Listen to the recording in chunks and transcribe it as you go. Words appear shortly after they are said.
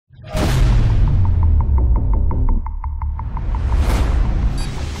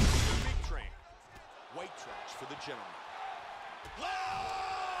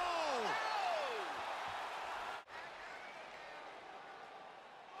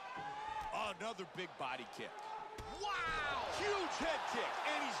Another big body kick. Wow! Huge head kick,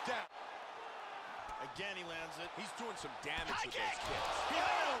 and he's down. Again, he lands it. He's doing some damage High with kick. those kicks.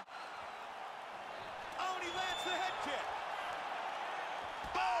 Oh, and he lands the head kick.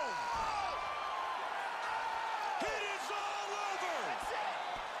 Boom! It is all over! That's it.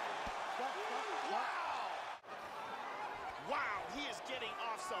 Wow! Wow, he is getting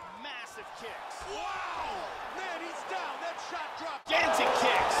off some massive kicks. Wow! Man, he's down. That shot dropped. Gigantic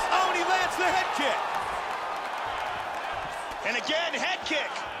kicks. Oh, and he lands the head kick. And again, head kick.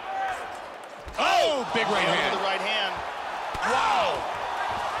 Oh, big right Over hand. the right hand. Wow!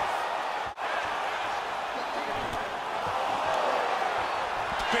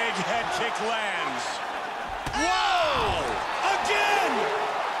 Big head kick lands. Wow! Again!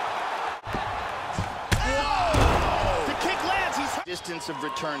 Wow! The kick lands. He's distance of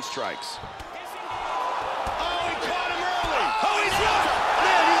return strikes. Oh, he caught him early. Oh, he's down.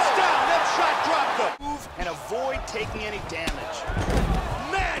 Man, he's down. That shot dropped him. Move and avoid taking any damage.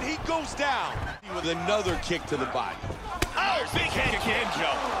 Man, he goes down. With another kick to the body. Oh, big head kick.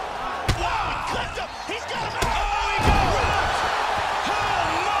 Joe. Wow, he clipped him. He's got him. Oh, he got rocked. Oh,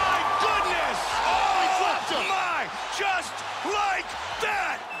 my goodness. Oh, he flipped him. My, just like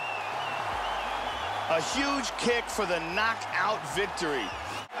that. A huge kick for the knockout victory.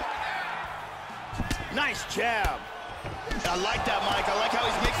 Nice jab. I like that, Mike. I like how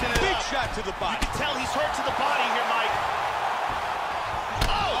he's mixing it Big up. shot to the body. You can tell he's hurt to the body here, Mike.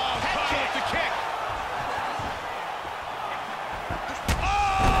 Oh, head Caught him kick. with the kick.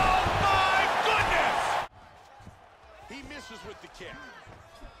 Oh, my goodness. He misses with the kick.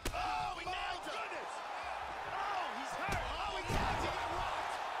 Oh, he nailed him. Oh, he's hurt. Oh, he's about to get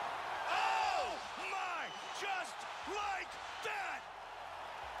rocked. Oh, my, just like that.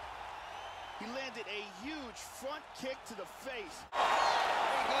 He landed a huge front kick to the face.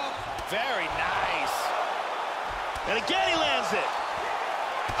 Very nice. And again, he lands it.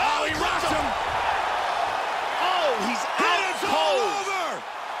 Oh, he rocked him. Oh, he's out It's all cold. over.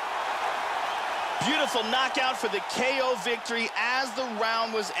 Beautiful knockout for the KO victory as the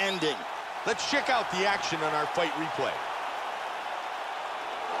round was ending. Let's check out the action on our fight replay.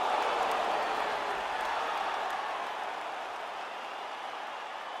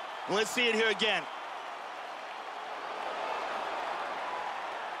 Let's see it here again.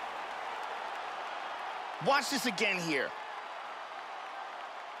 Watch this again here.